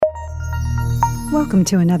Welcome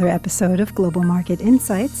to another episode of Global Market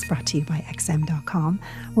Insights, brought to you by XM.com,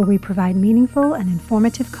 where we provide meaningful and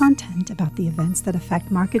informative content about the events that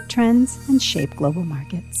affect market trends and shape global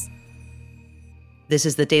markets. This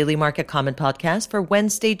is the Daily Market Comment Podcast for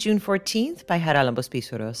Wednesday, June 14th by Haralambos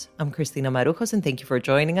Pissouros. I'm Christina Marujos, and thank you for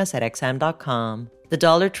joining us at XM.com. The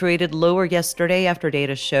dollar traded lower yesterday after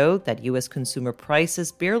data showed that U.S. consumer prices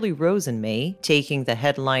barely rose in May, taking the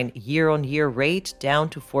headline year-on-year rate down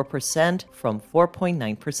to 4% from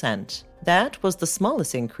 4.9%. That was the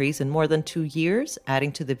smallest increase in more than 2 years,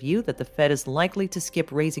 adding to the view that the Fed is likely to skip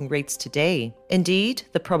raising rates today. Indeed,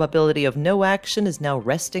 the probability of no action is now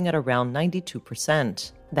resting at around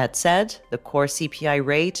 92%. That said, the core CPI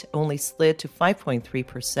rate only slid to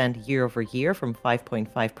 5.3% year-over-year from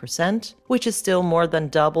 5.5%, which is still more than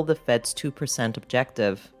double the Fed's 2%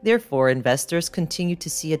 objective. Therefore, investors continue to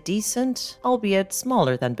see a decent, albeit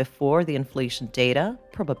smaller than before the inflation data,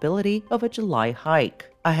 probability of a July hike.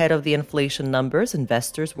 Ahead of the inflation numbers,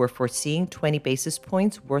 investors were foreseeing 20 basis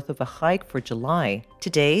points worth of a hike for July.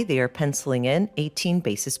 Today, they are penciling in 18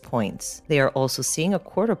 basis points. They are also seeing a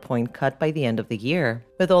quarter-point cut by the end of the year.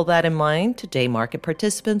 With all that in mind, today market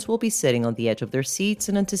participants will be sitting on the edge of their seats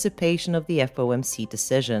in anticipation of the FOMC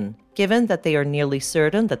decision. Given that they are nearly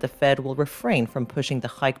certain that the Fed will refrain from pushing the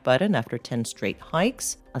hike button after 10 straight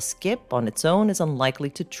hikes, a skip on its own is unlikely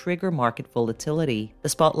to trigger market volatility. The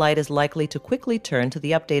spotlight is likely to quickly turn to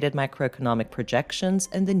the updated macroeconomic projections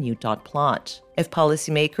and the new dot plot. If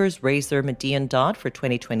policymakers raise their median dot for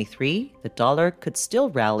 2023, the dollar could still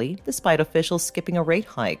rally despite officials skipping a rate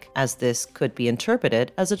hike, as this could be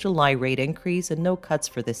interpreted as a July rate increase and no cuts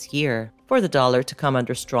for this year. For the dollar to come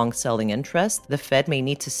under strong selling interest, the Fed may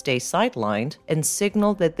need to stay sidelined and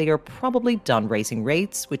signal that they are probably done raising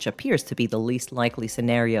rates, which appears to be the least likely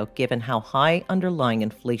scenario given how high underlying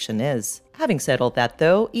inflation is. Having said all that,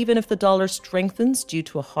 though, even if the dollar strengthens due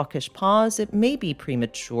to a hawkish pause, it may be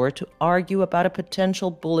premature to argue about a potential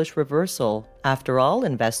bullish reversal. After all,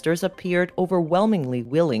 investors appeared overwhelmingly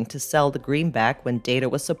willing to sell the greenback when data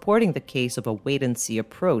was supporting the case of a wait-and-see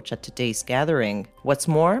approach at today's gathering. What's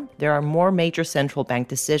more, there are more major central bank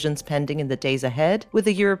decisions pending in the days ahead, with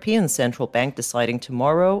the European Central Bank deciding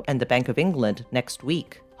tomorrow and the Bank of England next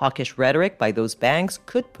week. Hawkish rhetoric by those banks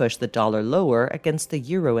could push the dollar lower against the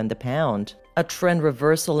euro and the pound. A trend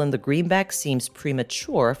reversal in the greenback seems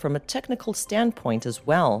premature from a technical standpoint as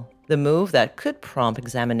well. The move that could prompt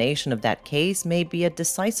examination of that case may be a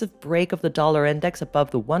decisive break of the dollar index above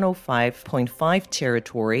the 105.5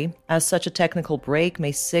 territory, as such a technical break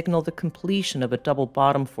may signal the completion of a double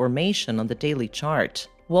bottom formation on the daily chart.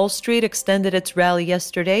 Wall Street extended its rally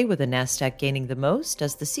yesterday, with the Nasdaq gaining the most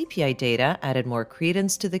as the CPI data added more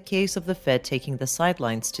credence to the case of the Fed taking the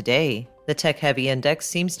sidelines today. The tech-heavy index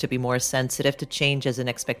seems to be more sensitive to changes in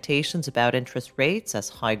expectations about interest rates, as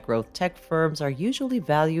high-growth tech firms are usually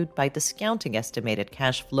valued by discounting estimated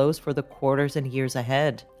cash flows for the quarters and years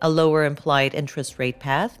ahead. A lower implied interest rate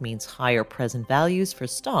path means higher present values for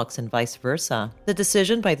stocks and vice versa. The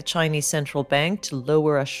decision by the Chinese central bank to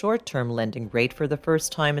lower a short-term lending rate for the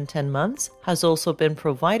first time in 10 months has also been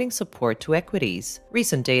providing support to equities.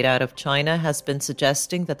 Recent data out of China has been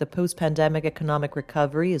suggesting that the post-pandemic economic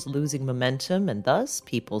recovery is losing momentum, and thus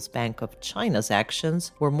People's Bank of China's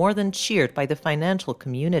actions were more than cheered by the financial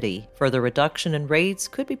community. Further reduction in rates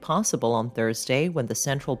could be possible on Thursday, when the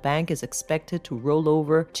central bank is expected to roll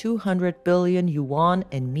over 200 billion yuan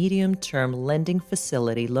in medium-term lending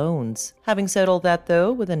facility loans. Having said all that,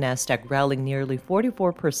 though, with the Nasdaq rallying nearly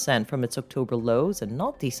 44% from its October lows and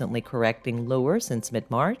not decently correcting lower since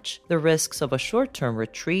mid-March, the risks of a short-term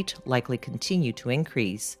retreat likely continue to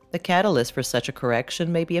increase. The catalyst for such a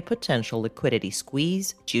correction may be a potential liquidity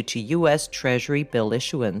squeeze due to U.S. Treasury bill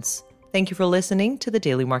issuance. Thank you for listening to the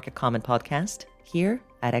Daily Market Comment Podcast here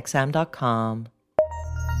at XM.com.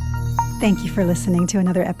 Thank you for listening to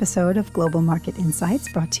another episode of Global Market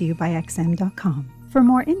Insights, brought to you by XM.com. For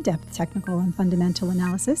more in-depth technical and fundamental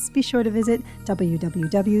analysis, be sure to visit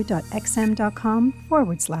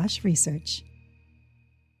www.xm.com/research.